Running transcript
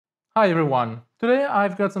Hi everyone. Today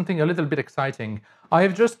I've got something a little bit exciting. I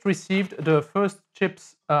have just received the first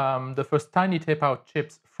chips, the first TinyTapeout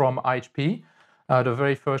chips from IHP, the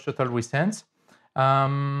very first shuttle we sent.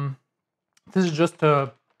 This is just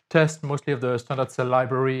a test mostly of the standard cell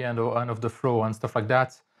library and of the flow and stuff like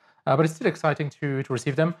that. But it's still exciting to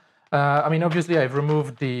receive them. I mean, obviously I've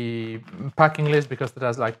removed the packing list because it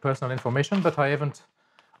has like personal information, but I haven't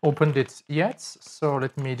opened it yet. So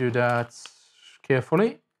let me do that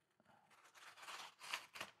carefully.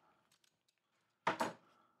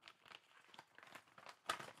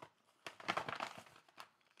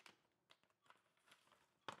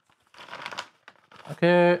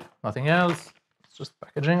 Okay, nothing else. It's just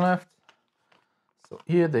packaging left. So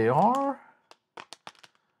here they are.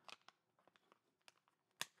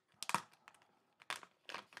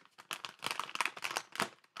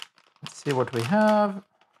 Let's see what we have.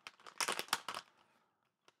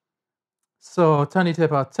 So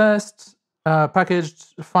TinyTapeout test,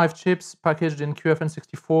 packaged 5 chips, packaged in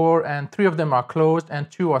QFN64, and 3 of them are closed and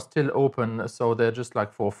 2 are still open. So they're just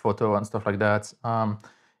like for photo and stuff like that.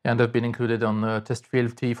 And they've been included on test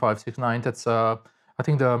field T569. That's I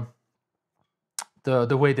think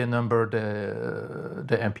the way they number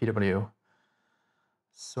the MPW.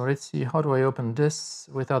 So let's see, how do I open this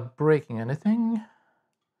without breaking anything?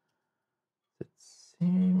 Let's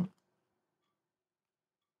see.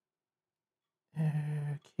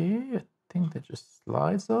 Okay, I think that just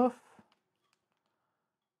slides off.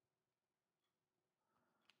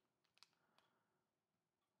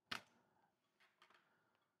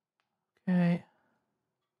 Okay.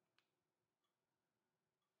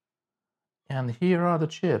 And here are the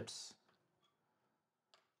chips.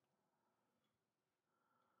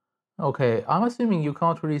 Okay, I'm assuming you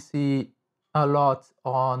can't really see a lot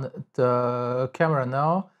on the camera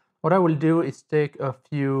now. What I will do is take a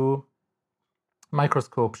few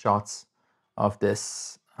microscope shots of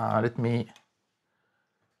this. Let me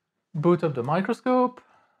boot up the microscope.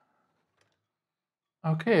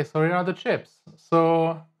 Okay, so here are the chips.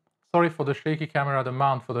 So sorry for the shaky camera. The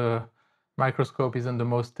mount for the microscope isn't the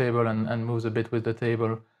most stable and moves a bit with the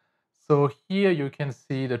table. So here you can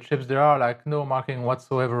see the chips. There are like no marking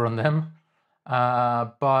whatsoever on them,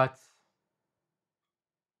 but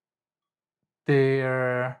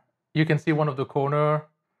you can see one of the corner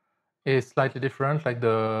is slightly different. Like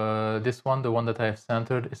this one, the one that I have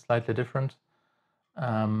centered, is slightly different.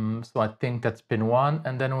 So I think that's pin 1,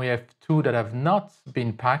 and then we have 2 that have not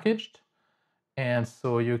been packaged, and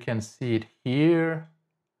so you can see it here.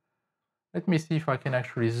 Let me see if I can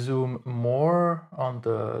actually zoom more on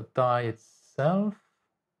the die itself.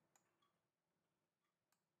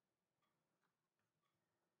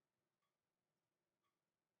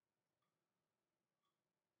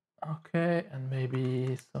 Okay, and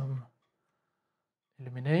maybe some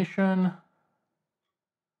illumination.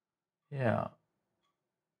 Yeah.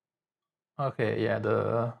 Okay, yeah,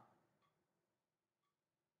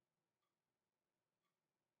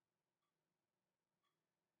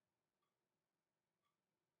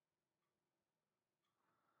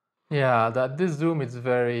 this zoom is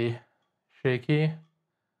very shaky.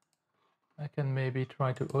 I can maybe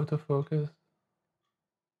try to autofocus.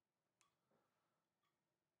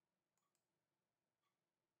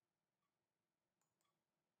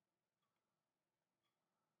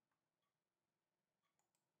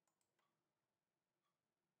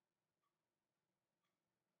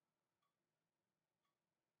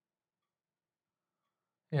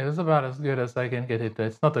 Yeah, that's about as good as I can get it.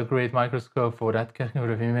 It's not a great microscope for that kind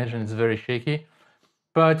of image, and it's very shaky.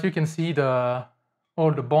 But you can see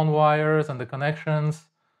all the bond wires and the connections.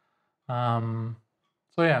 So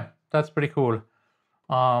yeah, that's pretty cool.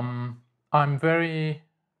 I'm very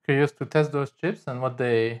curious to test those chips and what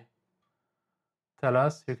they tell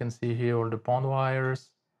us. You can see here all the bond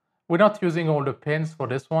wires. We're not using all the pins for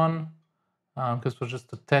this one because it was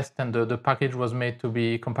just a test, and the package was made to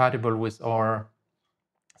be compatible with our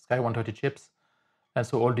Sky 130 chips. And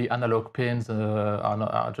so all the analog pins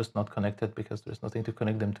are just not connected because there's nothing to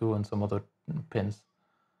connect them to and some other pins.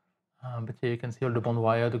 But here you can see all the bond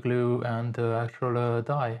wire, the glue, and the actual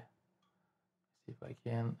die. See if I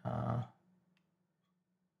can.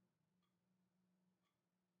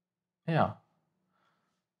 Yeah,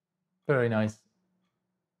 very nice.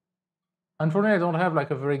 Unfortunately, I don't have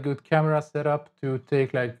like a very good camera setup to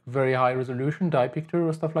take like very high resolution die picture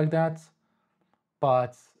or stuff like that.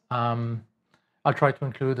 But I'll try to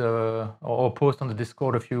include or post on the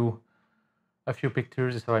Discord a few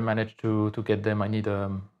pictures if I manage to get them. I need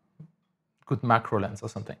a good macro lens or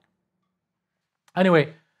something.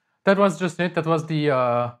 Anyway, that was just it. That was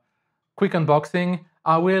the quick unboxing.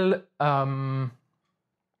 I will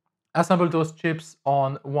assemble those chips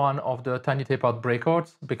on one of the TinyTapeout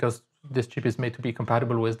breakouts, because this chip is made to be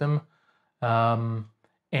compatible with them,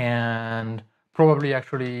 and probably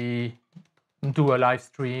actually do a live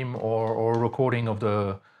stream or recording of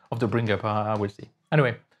the bring up. I will see.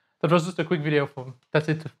 Anyway, that was just a quick video. That's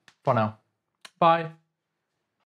it for now. Bye.